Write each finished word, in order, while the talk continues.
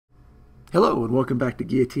Hello and welcome back to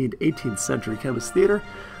Guillotined 18th Century Chemist Theater,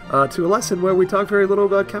 to a lesson where we talk very little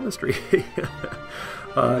about chemistry.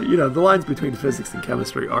 The lines between physics and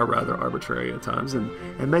chemistry are rather arbitrary at times, and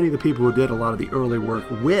many of the people who did a lot of the early work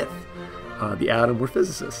with the atom were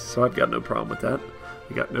physicists, so I've got no problem with that.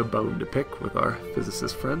 We got no bone to pick with our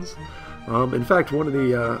physicist friends. In fact, one of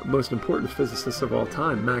the most important physicists of all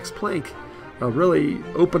time, Max Planck, really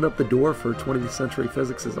opened up the door for 20th century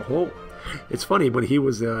physics as a whole. It's funny, when he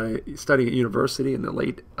was studying at university in the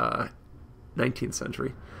late 19th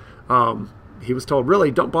century, he was told,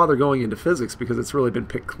 really, don't bother going into physics because it's really been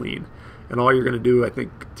picked clean. And all you're going to do, I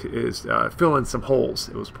think, is fill in some holes,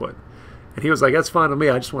 it was put. And he was like, that's fine with me,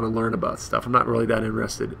 I just want to learn about stuff. I'm not really that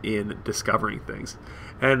interested in discovering things.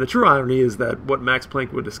 And the true irony is that what Max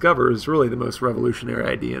Planck would discover is really the most revolutionary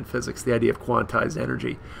idea in physics, the idea of quantized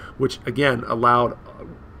energy, which, again, allowed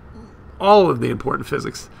all of the important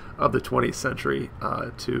physics of the 20th century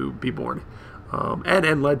to be born.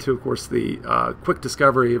 And led to, of course, the quick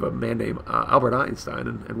discovery of a man named Albert Einstein,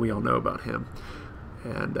 and we all know about him.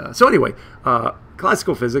 And so anyway,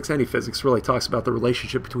 classical physics, any physics, really talks about the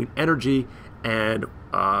relationship between energy and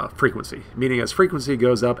frequency, meaning as frequency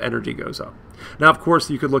goes up, energy goes up. Now, of course,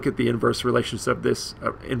 you could look at the inverse relationship of this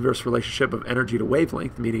inverse relationship of energy to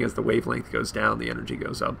wavelength, meaning as the wavelength goes down, the energy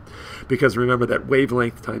goes up. Because remember that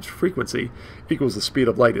wavelength times frequency equals the speed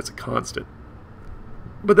of light. It's a constant.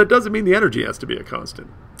 But that doesn't mean the energy has to be a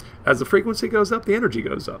constant. As the frequency goes up, the energy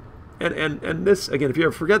goes up. And this, again, if you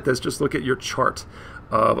ever forget this, just look at your chart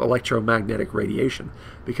of electromagnetic radiation,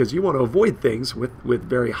 because you want to avoid things with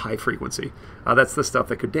very high frequency. That's the stuff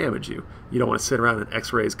that could damage you. You don't want to sit around in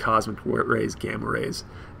X-rays, cosmic rays, gamma rays,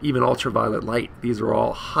 even ultraviolet light. These are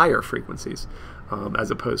all higher frequencies, as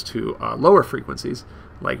opposed to lower frequencies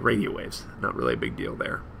like radio waves. Not really a big deal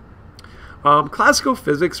there. Classical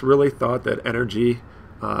physics really thought that energy,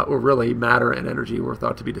 or really matter and energy, were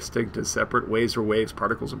thought to be distinct as separate. Waves are waves,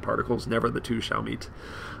 particles and particles, never the two shall meet.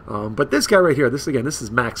 But this guy right here, this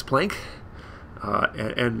is Max Planck.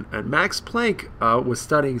 And Max Planck was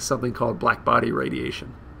studying something called black body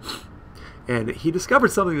radiation. And he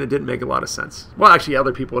discovered something that didn't make a lot of sense. Well, actually,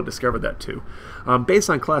 other people had discovered that too. Based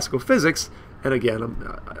on classical physics, and again,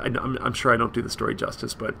 I'm sure I don't do the story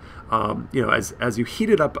justice, but as you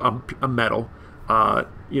heated up a metal,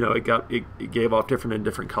 it gave off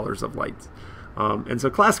different colors of light. And so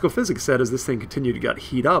classical physics said as this thing continued to get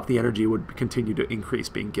heat up, the energy would continue to increase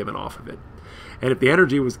being given off of it. And if the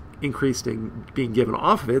energy was increasing being given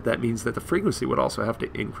off of it, that means that the frequency would also have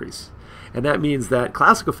to increase. And that means that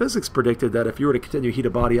classical physics predicted that if you were to continue to heat a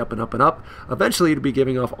body up and up and up, eventually it would be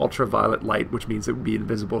giving off ultraviolet light, which means it would be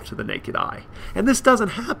invisible to the naked eye. And this doesn't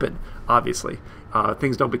happen, obviously.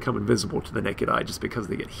 Things don't become invisible to the naked eye just because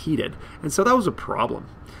they get heated. And so that was a problem.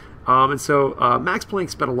 And so Max Planck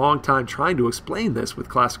spent a long time trying to explain this with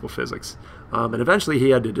classical physics. And eventually he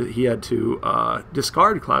had to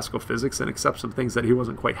discard classical physics and accept some things that he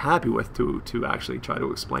wasn't quite happy with to actually try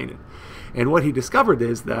to explain it. And what he discovered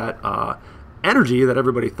is that energy that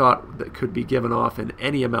everybody thought that could be given off in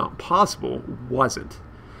any amount possible wasn't.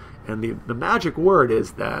 And the magic word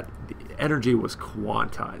is that the energy was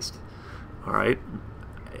quantized. All right?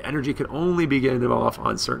 Energy could only be given off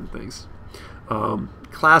on certain things.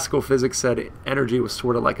 Classical physics said energy was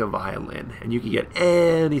sort of like a violin, and you could get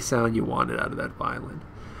any sound you wanted out of that violin.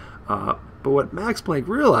 But what Max Planck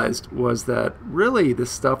realized was that really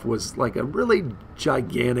this stuff was like a really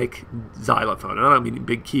gigantic xylophone. And I don't mean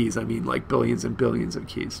big keys, I mean like billions and billions of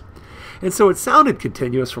keys. And so it sounded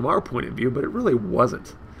continuous from our point of view, but it really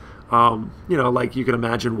wasn't. Like you can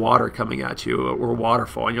imagine water coming at you, or a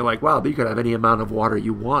waterfall, and you're like, wow, you could have any amount of water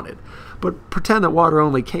you wanted. But pretend that water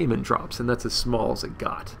only came in drops, and that's as small as it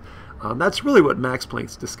got. That's really what Max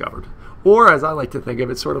Planck discovered. Or, as I like to think of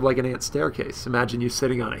it, sort of like an ant staircase. Imagine you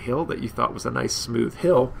sitting on a hill that you thought was a nice smooth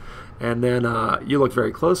hill, and then you look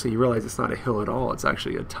very closely and you realize it's not a hill at all. It's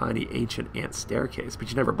actually a tiny ancient ant staircase, but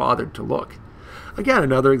you never bothered to look. Again,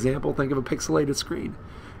 another example, think of a pixelated screen.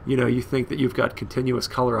 You think that you've got continuous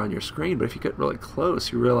color on your screen, but if you get really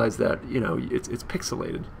close, you realize that, it's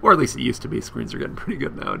pixelated. Or at least it used to be. Screens are getting pretty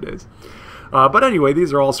good nowadays. But anyway,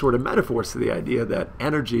 these are all sort of metaphors to the idea that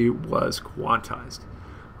energy was quantized.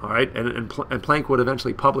 All right, and Planck would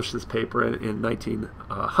eventually publish this paper in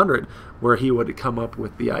 1900, where he would come up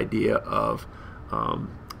with the idea of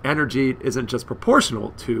energy isn't just proportional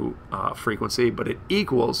to frequency, but it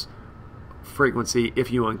equals frequency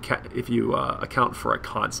if you account for a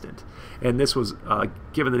constant. And this was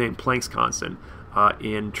given the name Planck's constant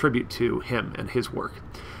in tribute to him and his work,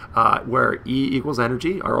 where E equals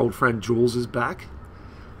energy. Our old friend Joules is back.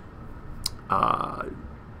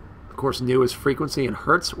 course, nu is frequency in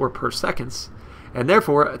hertz or per seconds. And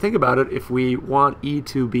therefore, think about it, if we want E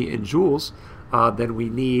to be in joules, then we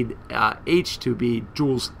need H to be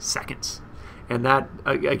joules seconds. And that,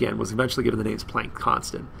 again, was eventually given the name Planck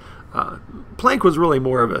Constant. Planck was really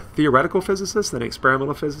more of a theoretical physicist than an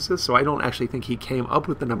experimental physicist, so I don't actually think he came up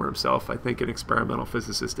with the number himself. I think an experimental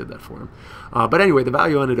physicist did that for him. But anyway, the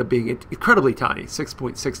value ended up being incredibly tiny,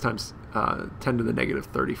 6.6 times 10 to the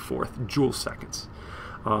negative 34th joule seconds.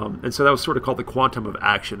 And so that was sort of called the quantum of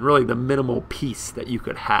action, really the minimal piece that you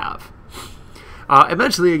could have.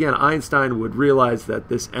 Eventually, again, Einstein would realize that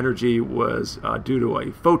this energy was due to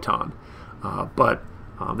a photon, but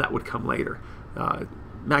that would come later.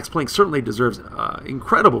 Max Planck certainly deserves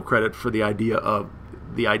incredible credit for the idea of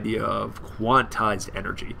quantized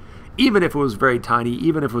energy. Even if it was very tiny,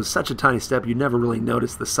 even if it was such a tiny step, you never really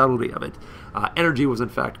noticed the subtlety of it. Energy was in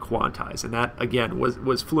fact quantized, and that again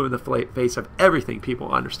was flew in the face of everything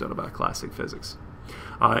people understood about classic physics.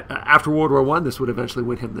 After World War I, this would eventually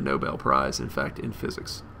win him the Nobel Prize, in fact, in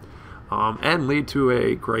physics, and lead to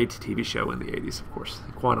a great TV show in the 80s, of course.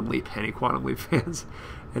 Quantum Leap. Any Quantum Leap fans?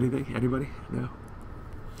 Anything? Anybody? No.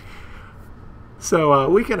 So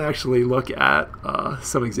we can actually look at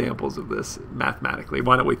some examples of this mathematically.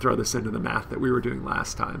 Why don't we throw this into the math that we were doing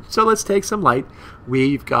last time? So let's take some light.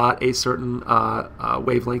 We've got a certain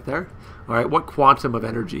wavelength there. All right, what quantum of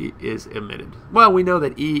energy is emitted? Well, we know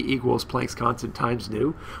that E equals Planck's constant times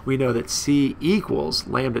nu. We know that C equals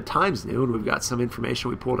lambda times nu, and we've got some information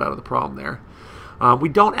we pulled out of the problem there. We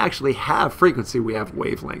don't actually have frequency, we have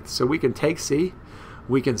wavelength. So we can take C,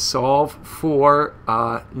 we can solve for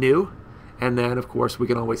nu, and then, of course, we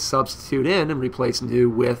can always substitute in and replace nu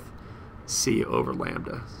with C over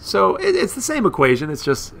lambda. So it's the same equation. It's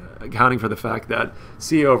just accounting for the fact that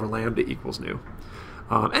C over lambda equals nu.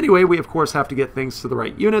 Anyway, we, of course, have to get things to the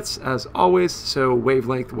right units, as always. So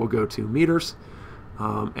wavelength will go to meters.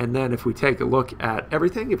 And then if we take a look at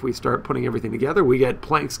everything, if we start putting everything together, we get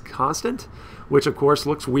Planck's constant, which, of course,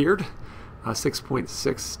 looks weird.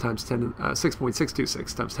 6.6 times 10,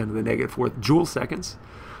 6.626 times 10 to the negative 4th joule seconds.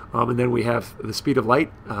 And then we have the speed of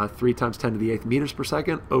light, 3 times 10 to the 8th meters per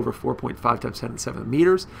second, over 4.5 times 10 to the 7th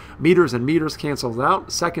meters. Meters and meters cancels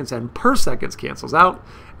out, seconds and per seconds cancels out,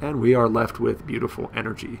 and we are left with beautiful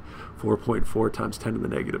energy, 4.4 times 10 to the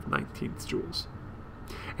negative 19th joules.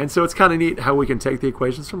 And so it's kind of neat how we can take the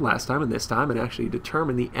equations from last time and this time and actually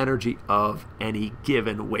determine the energy of any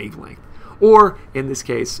given wavelength. Or, in this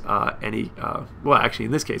case, any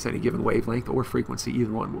given wavelength or frequency,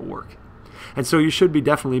 either one will work. And so you should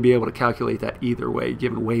definitely be able to calculate that either way,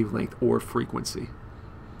 given wavelength or frequency.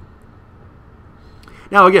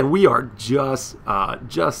 Now, again, we are just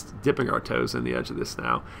dipping our toes in the edge of this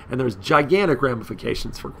now, and there's gigantic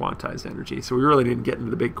ramifications for quantized energy. So we really didn't get into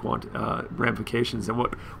the big ramifications and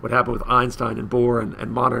what happened with Einstein and Bohr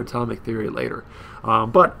and modern atomic theory later.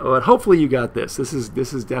 But hopefully you got this. This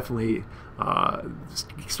is definitely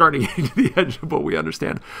starting into the edge of what we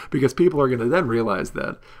understand, because people are going to then realize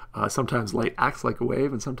that sometimes light acts like a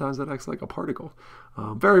wave and sometimes it acts like a particle.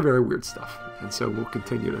 Very, very weird stuff. And so we'll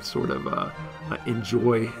continue to sort of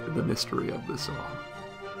enjoy the mystery of this all.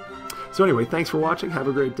 So anyway, thanks for watching. Have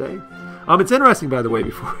a great day. It's interesting, by the way,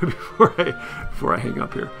 before I hang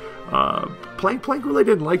up here, Planck really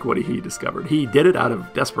didn't like what he discovered. He did it out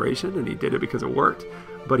of desperation, and he did it because it worked.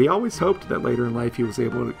 But he always hoped that later in life he was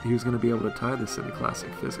going to be able to tie this into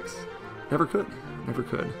classic physics. Never could.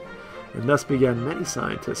 And thus began many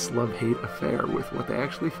scientists' love-hate affair with what they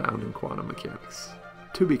actually found in quantum mechanics.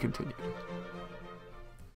 To be continued.